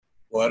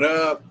What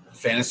up?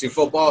 Fantasy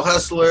Football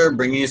Hustler,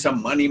 bringing you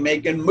some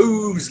money-making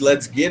moves.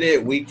 Let's get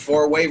it. Week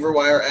 4 waiver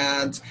wire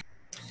ads.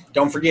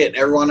 Don't forget,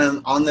 everyone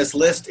on this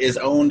list is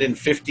owned in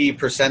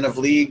 50% of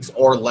leagues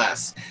or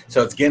less.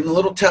 So it's getting a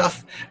little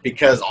tough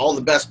because all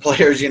the best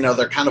players,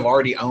 they're kind of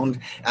already owned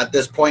at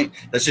this point.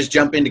 Let's just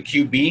jump into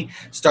QB,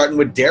 starting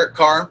with Derek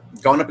Carr,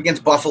 going up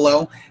against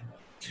Buffalo.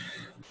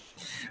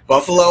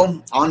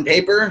 Buffalo, on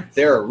paper,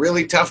 they're a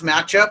really tough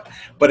matchup,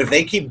 but if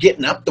they keep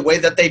getting up the way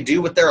that they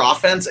do with their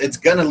offense, it's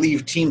going to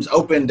leave teams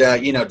open to,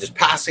 just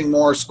passing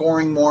more,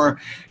 scoring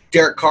more.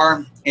 Derek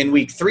Carr in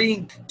week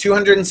 3,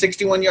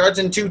 261 yards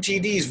and 2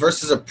 TDs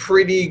versus a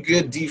pretty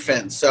good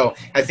defense. So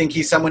I think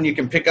he's someone you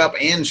can pick up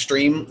and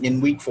stream in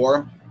week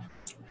 4.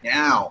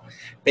 Now,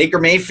 Baker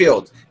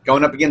Mayfield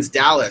going up against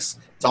Dallas.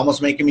 It's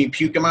almost making me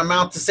puke in my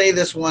mouth to say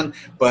this one,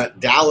 but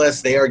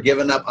Dallas, they are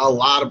giving up a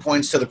lot of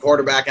points to the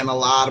quarterback and a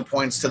lot of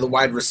points to the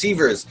wide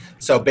receivers.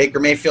 So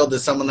Baker Mayfield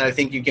is someone that I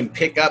think you can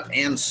pick up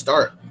and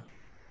start.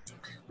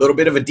 A little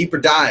bit of a deeper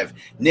dive.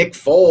 Nick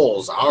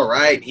Foles, all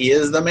right, he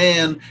is the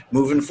man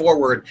moving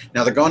forward.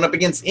 Now they're going up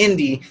against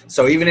Indy,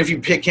 so even if you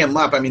pick him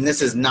up,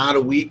 this is not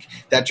a week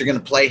that you're going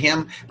to play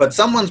him, but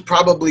someone's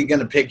probably going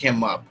to pick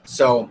him up.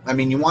 So,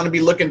 you want to be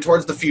looking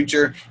towards the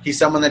future. He's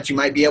someone that you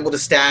might be able to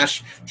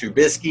stash.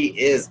 Trubisky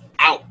is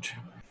out.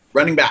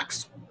 Running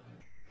backs.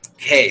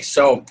 Okay,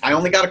 so I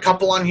only got a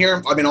couple on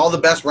here. All the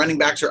best running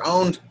backs are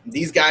owned.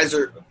 These guys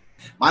are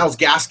Myles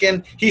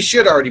Gaskin. He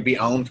should already be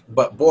owned,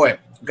 but boy,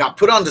 got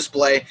put on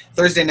display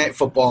Thursday Night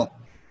Football,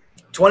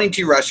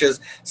 22 rushes,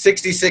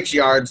 66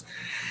 yards.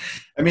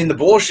 The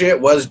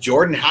bullshit was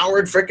Jordan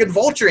Howard freaking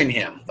vulturing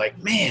him.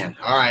 Man,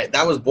 all right,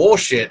 that was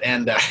bullshit.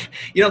 And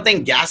you don't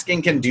think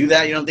Gaskin can do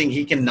that? You don't think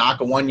he can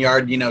knock a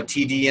 1-yard,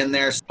 TD in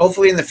there? So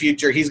hopefully in the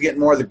future, he's getting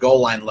more of the goal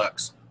line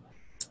looks.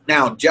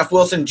 Now, Jeff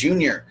Wilson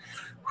Jr.,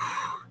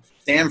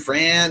 San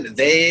Fran,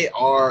 they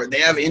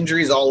have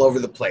injuries all over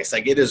the place.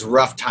 It is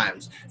rough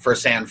times for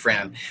San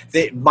Fran.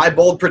 My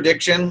bold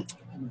prediction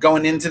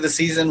going into the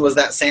season was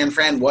that San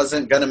Fran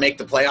wasn't going to make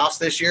the playoffs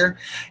this year,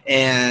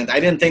 and I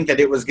didn't think that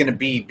it was going to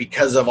be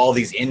because of all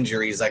these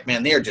injuries.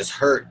 They are just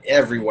hurt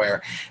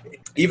everywhere.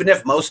 Even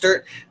if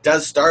Mostert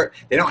does start,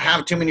 they don't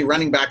have too many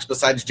running backs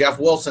besides Jeff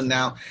Wilson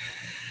now.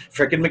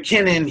 Frickin'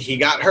 McKinnon, he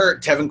got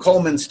hurt. Tevin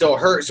Coleman's still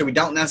hurt, so we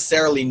don't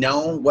necessarily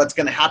know what's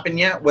going to happen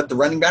yet with the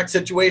running back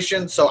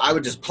situation. So I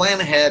would just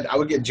plan ahead. I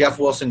would get Jeff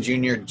Wilson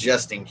Jr.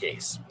 just in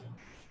case.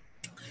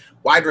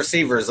 Wide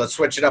receivers, let's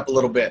switch it up a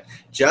little bit.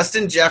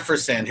 Justin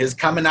Jefferson, his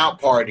coming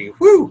out party.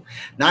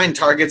 9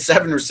 targets,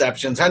 7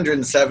 receptions,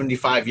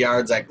 175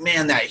 yards.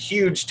 That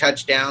huge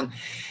touchdown.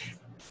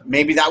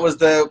 Maybe that was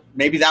the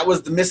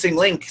missing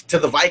link to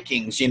the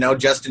Vikings.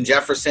 Justin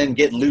Jefferson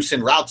getting loose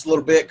in routes a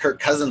little bit. Kirk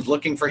Cousins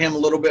looking for him a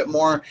little bit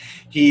more.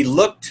 He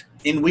looked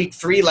in week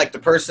 3 like the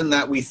person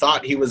that we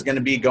thought he was going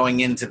to be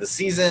going into the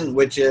season,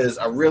 which is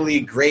a really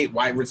great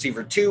wide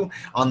receiver 2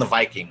 on the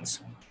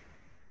Vikings.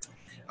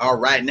 All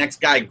right,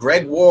 next guy,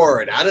 Greg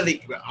Ward,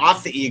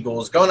 off the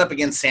Eagles, going up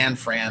against San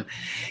Fran.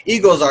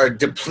 Eagles are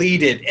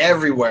depleted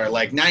everywhere.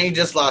 Now you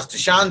just lost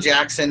Deshaun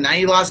Jackson. Now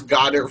you lost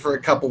Goddard for a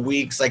couple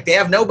weeks. They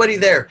have nobody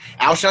there.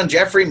 Alshon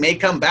Jeffrey may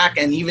come back,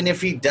 and even if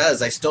he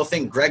does, I still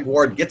think Greg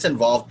Ward gets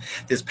involved.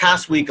 This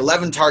past week,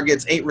 11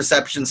 targets, 8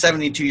 receptions,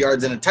 72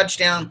 yards, and a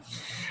touchdown.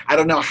 I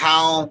don't know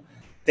how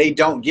they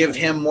don't give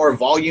him more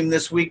volume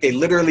this week. They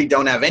literally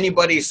don't have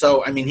anybody.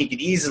 So, he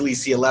could easily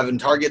see 11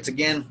 targets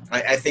again.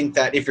 I think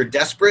that if you're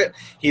desperate,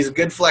 he's a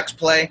good flex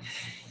play.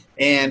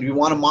 And you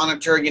want to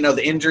monitor,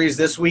 the injuries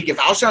this week. If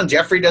Alshon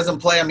Jeffrey doesn't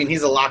play,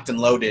 he's a locked and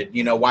loaded,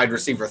 wide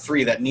receiver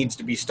 3 that needs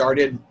to be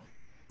started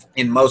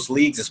in most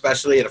leagues,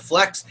 especially at a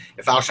flex.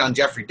 If Alshon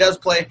Jeffrey does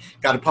play,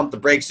 got to pump the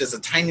brakes just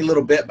a tiny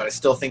little bit, but I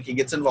still think he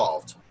gets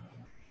involved.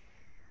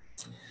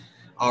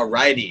 All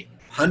righty.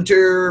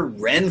 Hunter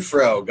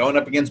Renfrow going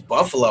up against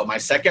Buffalo, my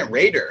second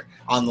Raider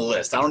on the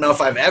list. I don't know if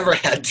I've ever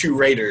had 2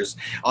 Raiders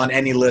on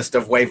any list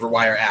of waiver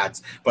wire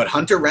ads, but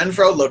Hunter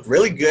Renfrow looked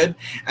really good.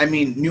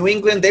 New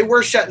England, they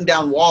were shutting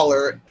down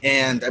Waller,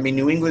 and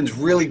New England's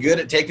really good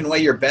at taking away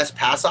your best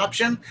pass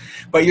option,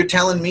 but you're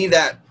telling me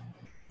that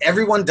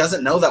everyone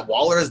doesn't know that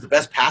Waller is the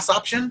best pass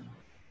option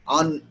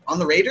on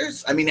the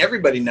Raiders?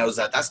 Everybody knows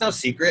that. That's no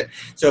secret.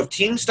 So if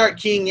teams start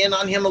keying in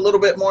on him a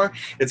little bit more,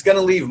 it's going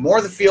to leave more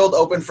of the field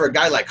open for a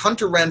guy like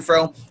Hunter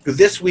Renfrow, who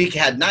this week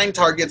had 9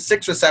 targets,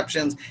 6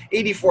 receptions,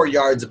 84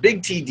 yards, a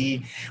big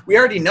TD. We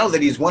already know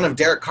that he's one of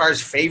Derek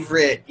Carr's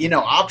favorite,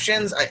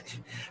 options. I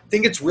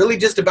think it's really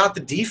just about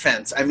the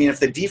defense. If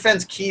the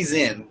defense keys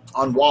in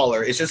on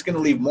Waller, it's just going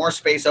to leave more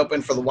space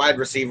open for the wide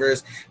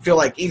receivers. I feel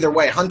like either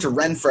way, Hunter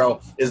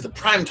Renfrow is the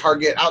prime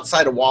target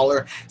outside of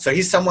Waller, so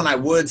he's someone I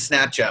would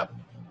snatch up.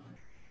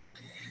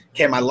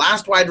 Okay, my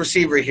last wide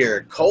receiver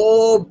here,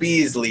 Cole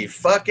Beasley,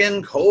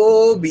 fucking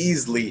Cole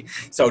Beasley.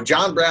 So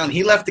John Brown,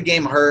 he left the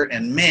game hurt,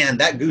 and man,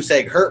 that goose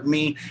egg hurt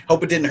me.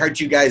 Hope it didn't hurt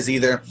you guys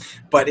either.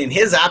 But in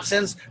his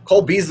absence,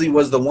 Cole Beasley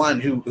was the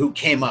one who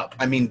came up.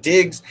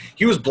 Diggs,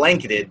 he was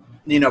blanketed.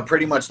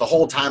 pretty much the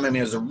whole time. I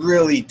mean, it was a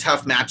really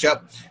tough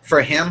matchup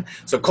for him.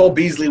 So Cole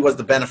Beasley was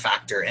the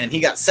benefactor, and he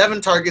got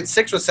 7 targets,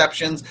 6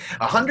 receptions,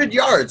 100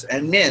 yards.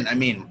 And man, I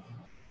mean,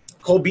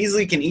 Cole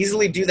Beasley can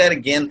easily do that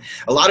again.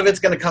 A lot of it's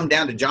going to come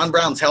down to John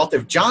Brown's health.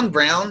 If John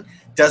Brown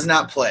does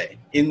not play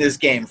in this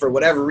game for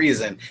whatever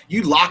reason,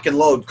 you lock and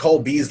load Cole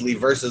Beasley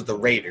versus the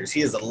Raiders.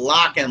 He is a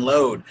lock and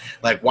load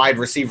like wide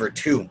receiver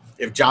 2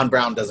 if John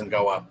Brown doesn't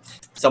go up.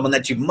 Someone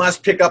that you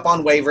must pick up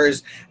on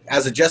waivers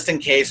as a just in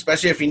case,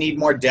 especially if you need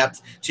more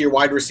depth to your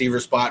wide receiver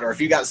spot, or if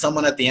you got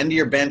someone at the end of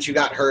your bench you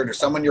got hurt, or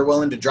someone you're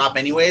willing to drop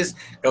anyways,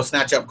 go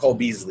snatch up Cole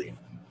Beasley.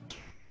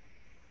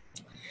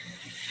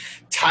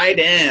 Tight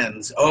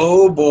ends.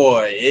 Oh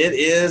boy, it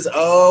is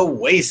a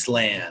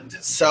wasteland.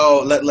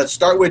 So let's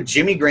start with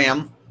Jimmy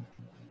Graham.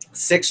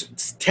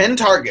 10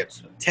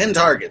 targets. 10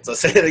 targets.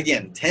 Let's say it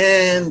again.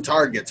 10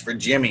 targets for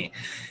Jimmy.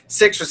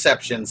 6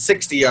 receptions,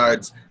 60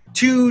 yards,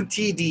 2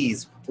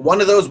 TDs.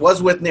 One of those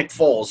was with Nick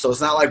Foles, so it's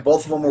not like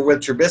both of them were with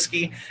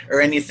Trubisky or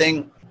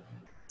anything.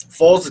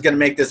 Foles is going to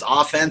make this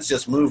offense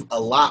just move a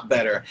lot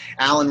better.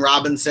 Allen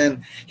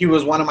Robinson, he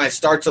was one of my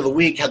starts of the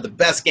week, had the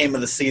best game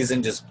of the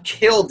season, just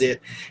killed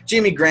it.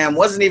 Jimmy Graham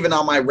wasn't even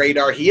on my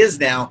radar. He is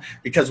now,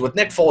 because with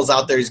Nick Foles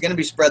out there, he's going to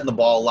be spreading the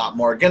ball a lot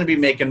more, going to be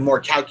making more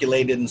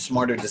calculated and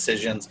smarter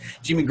decisions.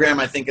 Jimmy Graham,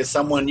 I think, is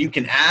someone you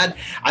can add.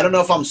 I don't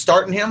know if I'm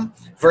starting him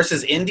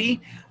versus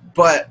Indy,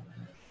 but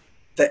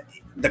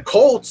the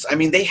Colts, I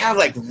mean, they have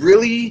like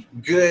really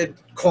good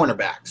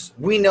cornerbacks.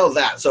 We know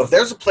that. So if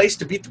there's a place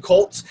to beat the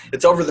Colts,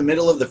 it's over the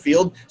middle of the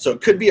field. So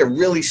it could be a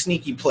really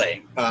sneaky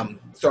play,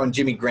 throwing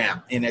Jimmy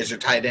Graham in as your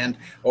tight end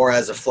or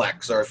as a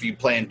flex. Or if you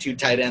play in 2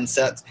 tight end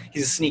sets,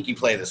 he's a sneaky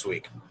play this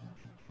week.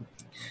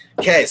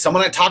 Okay,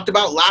 someone I talked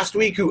about last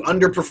week who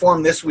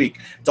underperformed this week,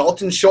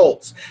 Dalton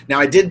Schultz.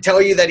 Now, I did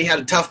tell you that he had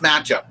a tough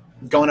matchup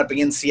going up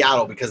against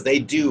Seattle because they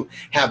do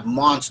have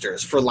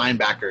monsters for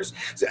linebackers.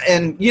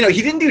 And, he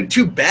didn't do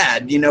too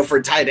bad,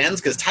 for tight ends,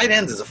 because tight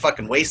ends is a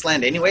fucking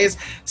wasteland anyways.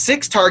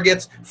 6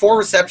 targets, 4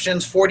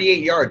 receptions,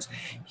 48 yards.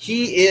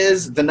 He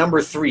is the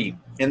number 3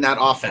 in that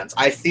offense.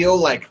 I feel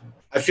like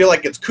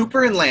it's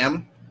Cooper and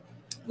Lamb,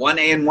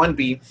 1A and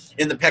 1B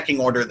in the pecking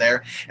order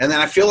there. And then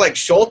I feel like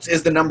Schultz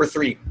is the number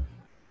 3.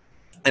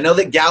 I know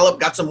that Gallup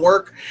got some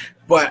work,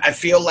 but I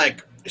feel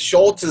like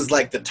Schultz is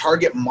like the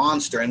target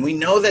monster, and we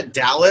know that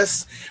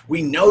Dallas,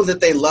 we know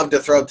that they love to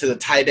throw to the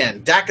tight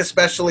end. Dak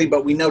especially,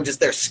 but we know just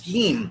their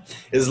scheme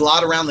is a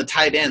lot around the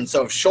tight end.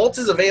 So if Schultz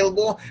is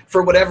available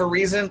for whatever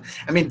reason,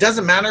 I mean, it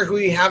doesn't matter who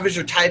you have as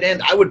your tight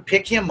end. I would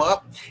pick him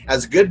up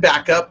as a good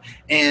backup,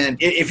 and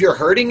if you're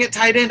hurting at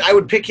tight end, I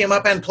would pick him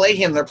up and play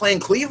him. They're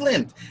playing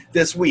Cleveland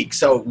this week,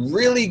 so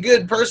really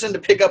good person to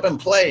pick up and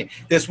play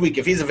this week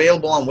if he's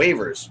available on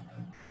waivers.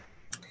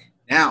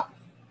 Now,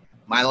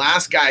 my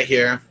last guy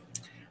here,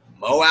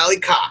 Mo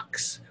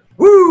Alie-Cox.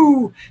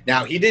 Woo!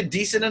 Now, he did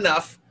decent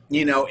enough,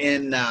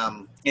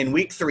 in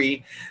week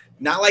 3.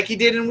 Not like he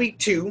did in week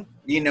 2.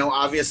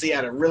 Obviously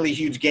had a really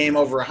huge game,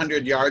 over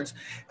 100 yards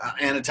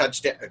and a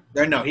touchdown.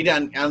 No, he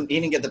didn't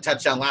get the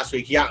touchdown last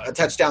week. He got a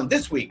touchdown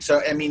this week.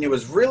 So, I mean, it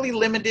was really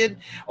limited.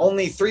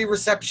 Only 3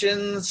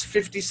 receptions,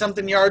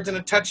 50-something yards and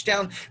a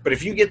touchdown. But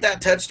if you get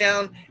that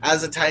touchdown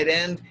as a tight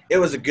end, it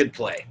was a good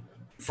play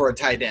for a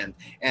tight end.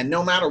 And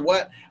no matter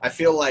what, I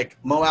feel like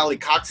Mo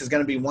Alie-Cox is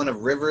going to be one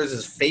of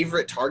Rivers'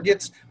 favorite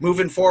targets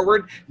moving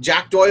forward.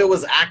 Jack Doyle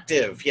was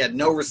active. He had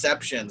no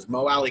receptions.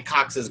 Mo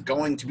Alie-Cox is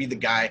going to be the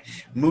guy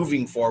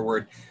moving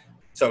forward.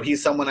 So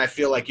he's someone I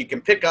feel like you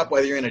can pick up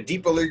whether you're in a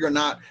deeper league or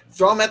not.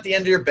 Throw him at the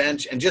end of your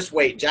bench and just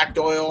wait. Jack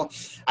Doyle,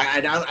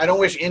 I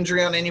don't wish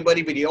injury on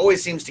anybody, but he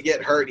always seems to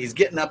get hurt. He's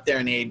getting up there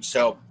in age.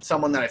 So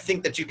someone that I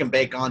think that you can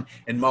bake on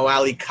in Mo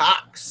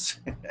Alie-Cox.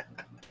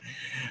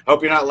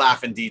 Hope you're not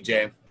laughing,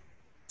 DJ.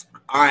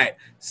 All right,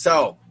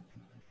 so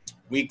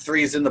week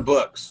 3 is in the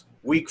books.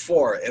 Week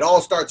 4, it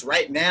all starts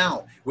right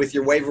now with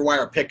your waiver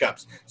wire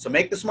pickups. So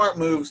make the smart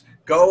moves.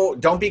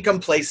 Don't be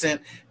complacent.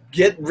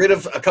 Get rid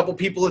of a couple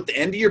people at the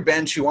end of your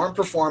bench who aren't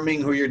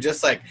performing, who you're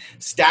just like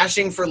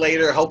stashing for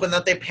later, hoping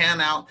that they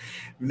pan out.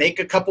 Make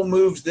a couple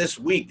moves this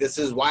week. This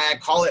is why I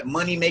call it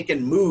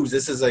money-making moves.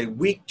 This is a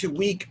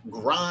week-to-week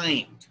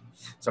grind.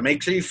 So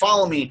make sure you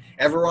follow me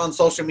everywhere on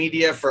social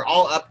media for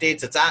all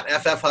updates. It's at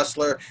FF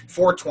Hustler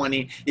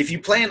 420. If you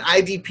play in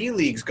IDP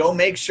leagues, go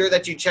make sure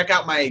that you check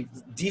out my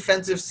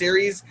defensive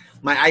series,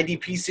 my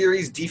IDP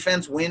series,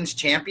 Defense Wins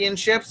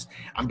Championships.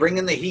 I'm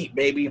bringing the heat,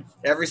 baby.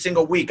 Every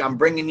single week, I'm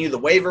bringing you the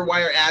waiver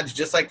wire ads,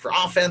 just like for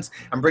offense.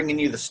 I'm bringing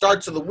you the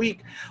starts of the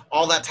week,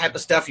 all that type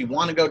of stuff. You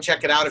want to go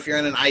check it out if you're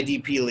in an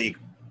IDP league.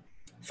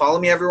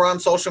 Follow me everywhere on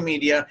social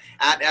media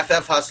at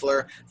FF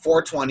Hustler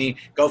 420.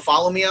 Go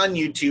follow me on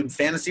YouTube,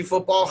 Fantasy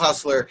Football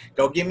Hustler.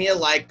 Go give me a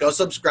like. Go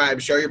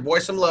subscribe. Show your boy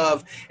some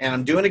love. And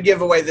I'm doing a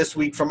giveaway this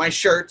week for my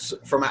shirts,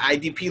 for my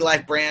IDP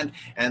Life brand.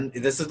 And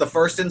this is the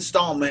first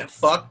installment.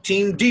 Fuck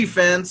Team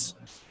Defense.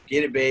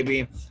 Get it,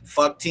 baby.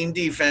 Fuck Team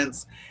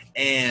Defense.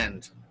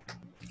 And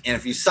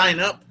if you sign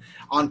up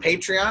on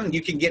Patreon, you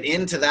can get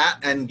into that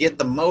and get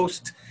the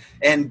most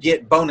and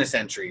get bonus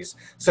entries.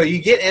 So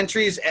you get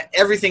entries,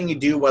 everything you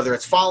do, whether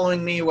it's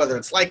following me, whether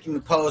it's liking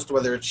the post,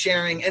 whether it's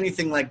sharing,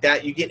 anything like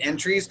that, you get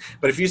entries.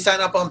 But if you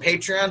sign up on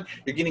Patreon,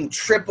 you're getting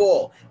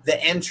triple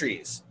the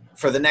entries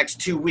for the next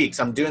 2 weeks.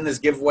 I'm doing this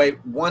giveaway,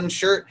 one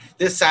shirt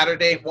this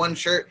Saturday, one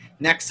shirt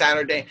next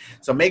Saturday.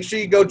 So make sure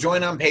you go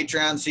join on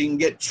Patreon so you can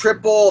get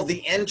triple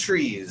the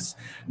entries.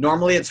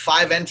 Normally it's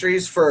 5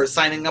 entries for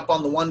signing up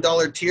on the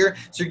 $1 tier.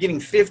 So you're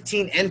getting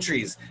 15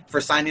 entries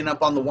for signing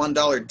up on the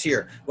 $1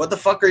 tier. What the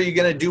fuck are you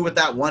going to do with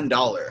that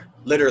 $1?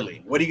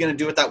 Literally, what are you going to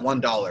do with that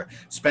 $1?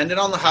 Spend it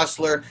on the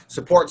hustler,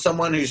 support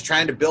someone who's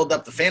trying to build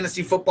up the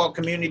fantasy football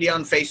community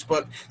on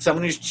Facebook,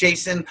 someone who's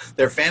chasing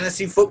their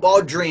fantasy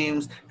football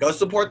dreams. Go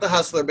support the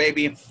hustler,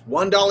 baby.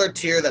 $1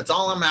 tier, that's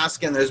all I'm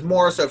asking. There's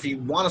more, so if you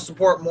want to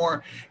support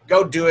more,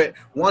 go do it.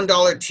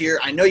 $1 tier,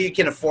 I know you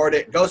can afford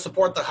it. Go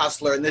support the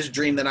hustler and this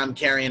dream that I'm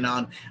carrying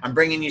on. I'm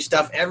bringing you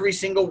stuff every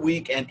single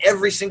week and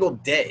every single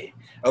day.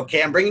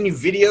 Okay, I'm bringing you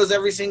videos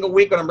every single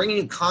week, but I'm bringing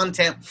you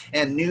content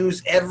and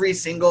news every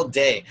single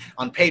day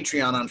on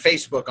Patreon, on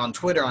Facebook, on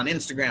Twitter, on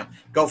Instagram.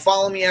 Go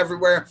follow me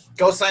everywhere.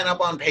 Go sign up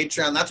on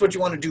Patreon. That's what you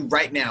want to do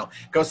right now.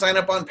 Go sign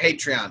up on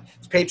Patreon.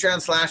 It's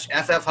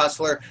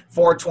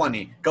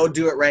Patreon/FFHustler420. Go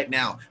do it right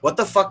now. What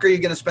the fuck are you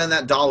going to spend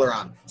that dollar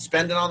on?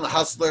 Spend it on the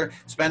hustler.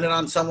 Spend it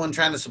on someone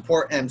trying to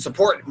support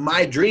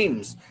my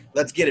dreams.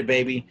 Let's get it,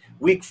 baby.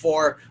 Week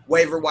 4,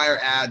 waiver wire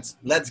ads.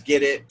 Let's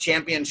get it.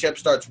 Championship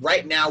starts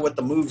right now with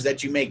the moves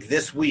that you make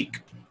this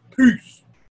week. Peace.